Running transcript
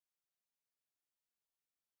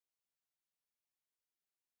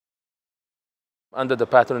Under the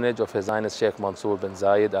patronage of His Highness Sheikh Mansour bin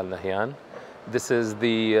Zayed Al Nahyan. This is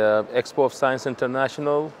the Expo of Science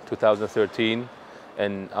International 2013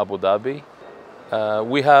 in Abu Dhabi.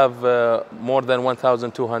 We have more than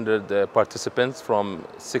 1,200 participants from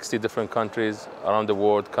 60 different countries around the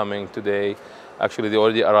world coming today. Actually, they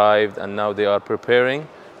already arrived and now they are preparing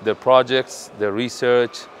their projects, their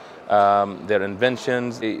research, their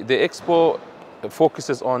inventions. The Expo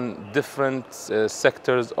focuses on different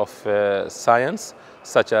sectors of science,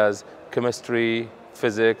 such as chemistry,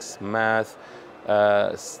 physics, math,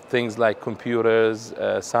 things like computers,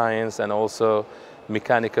 science, and also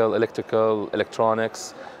mechanical, electrical,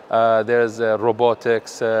 electronics. There's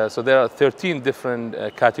robotics. So there are 13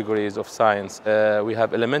 different categories of science. We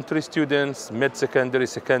have elementary students, mid-secondary,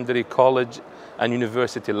 secondary, college, and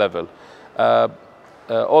university level.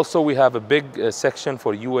 Also, we have a big section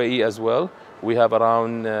for UAE as well. We have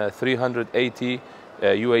around 380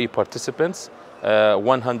 UAE participants,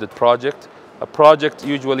 100 projects. A project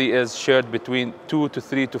usually is shared between 2 to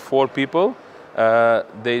 3 to 4 people.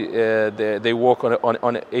 They work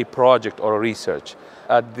on a project or a research.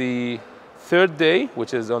 At the third day,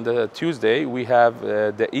 which is on the Tuesday, we have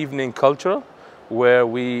the evening culture, where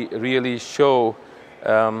we really show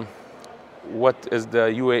what is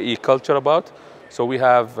the UAE culture about. So we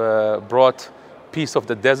have brought piece of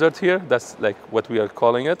the desert here. That's like what we are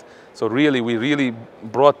calling it. So really, we really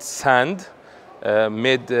brought sand,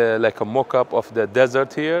 made like a mock-up of the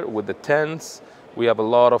desert here with the tents. We have a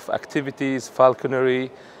lot of activities,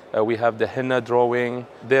 falconry. We have the henna drawing.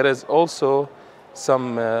 There is also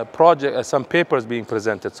some some papers being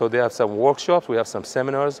presented. So they have some workshops. We have some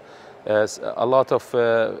seminars. A lot of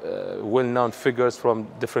well-known figures from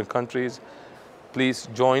different countries. Please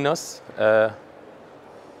join us.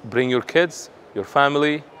 Bring your kids, your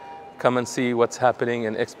family. Come and see what's happening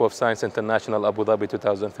in Expo of Science International Abu Dhabi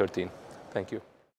 2013. Thank you.